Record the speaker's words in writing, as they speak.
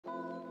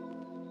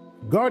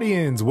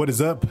Guardians, what is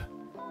up?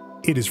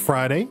 It is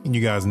Friday, and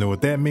you guys know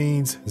what that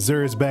means.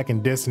 Xur is back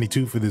in Destiny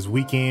 2 for this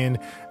weekend.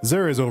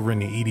 Xur is over in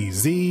the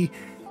EDZ,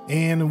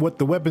 and what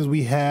the weapons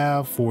we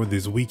have for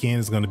this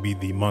weekend is going to be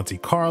the Monte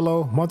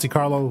Carlo. Monte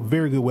Carlo,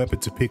 very good weapon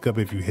to pick up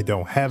if you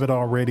don't have it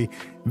already.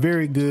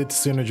 Very good to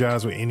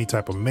synergize with any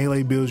type of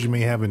melee builds you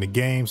may have in the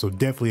game, so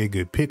definitely a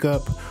good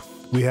pickup.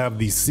 We have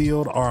the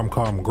Sealed Arm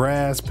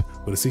Grasp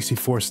with a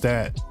 64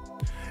 stat.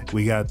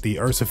 We got the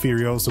Ursa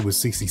Furiosa with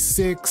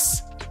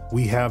 66.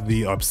 We have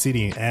the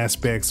Obsidian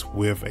Aspects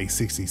with a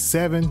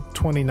 67,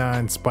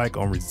 29 spike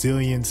on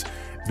resilience.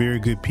 Very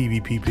good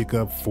PvP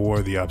pickup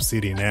for the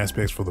Obsidian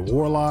Aspects for the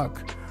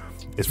Warlock.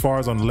 As far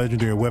as on the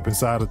legendary weapon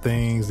side of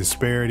things,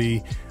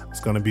 Disparity, it's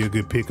going to be a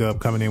good pickup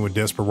coming in with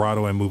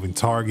Desperado and Moving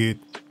Target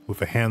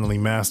with a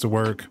Handling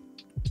Masterwork.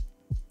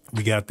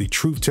 We got the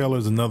Truth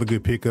Tellers, another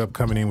good pickup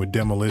coming in with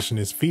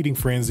Demolitionist, Feeding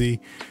Frenzy,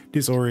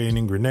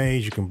 Disorienting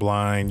Grenades. You can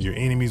blind your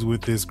enemies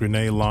with this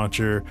grenade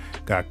launcher.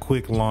 Got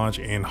Quick Launch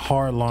and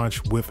Hard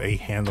Launch with a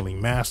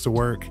Handling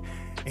Masterwork.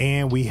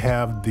 And we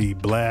have the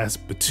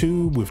Blast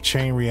Batu with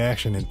Chain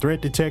Reaction and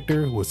Threat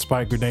Detector. With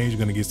Spike Grenades, you're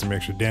going to get some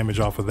extra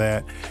damage off of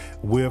that.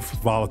 With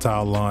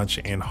Volatile Launch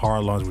and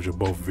Hard Launch, which are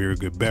both very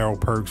good barrel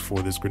perks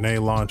for this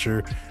grenade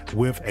launcher,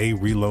 with a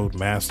Reload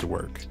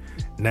Masterwork.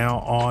 Now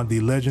on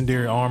the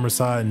legendary armor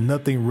side,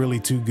 nothing really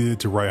too good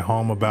to write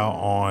home about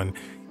on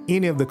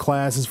any of the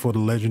classes for the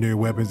legendary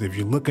weapons. If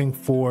you're looking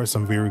for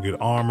some very good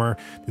armor,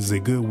 this is a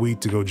good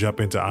week to go jump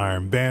into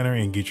Iron Banner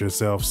and get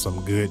yourself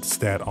some good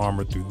stat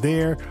armor through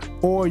there.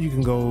 Or you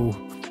can go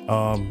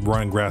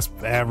run Grasp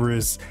of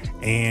Avarice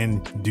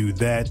and do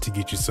that to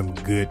get you some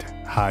good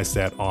high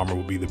stat armor.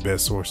 Will be the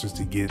best sources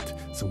to get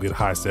some good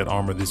high stat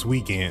armor this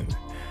weekend.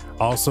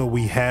 Also,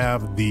 we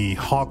have the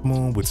Hawk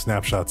Moon with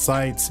Snapshot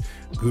Sights.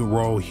 Good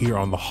roll here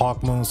on the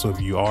Hawk Moon. So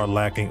if you are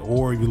lacking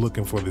or if you're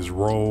looking for this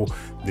roll,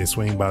 then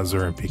swing by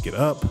Xur and pick it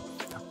up.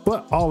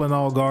 But all in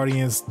all,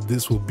 Guardians,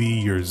 this will be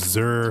your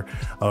Xur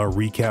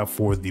recap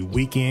for the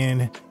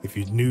weekend. If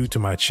you're new to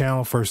my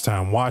channel, first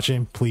time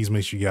watching, please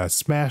make sure you guys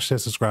smash that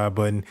subscribe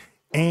button.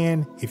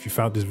 And if you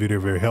found this video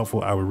very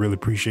helpful, I would really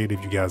appreciate it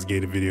if you guys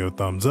gave the video a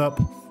thumbs up.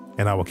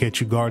 And I will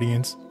catch you,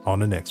 Guardians, on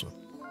the next one.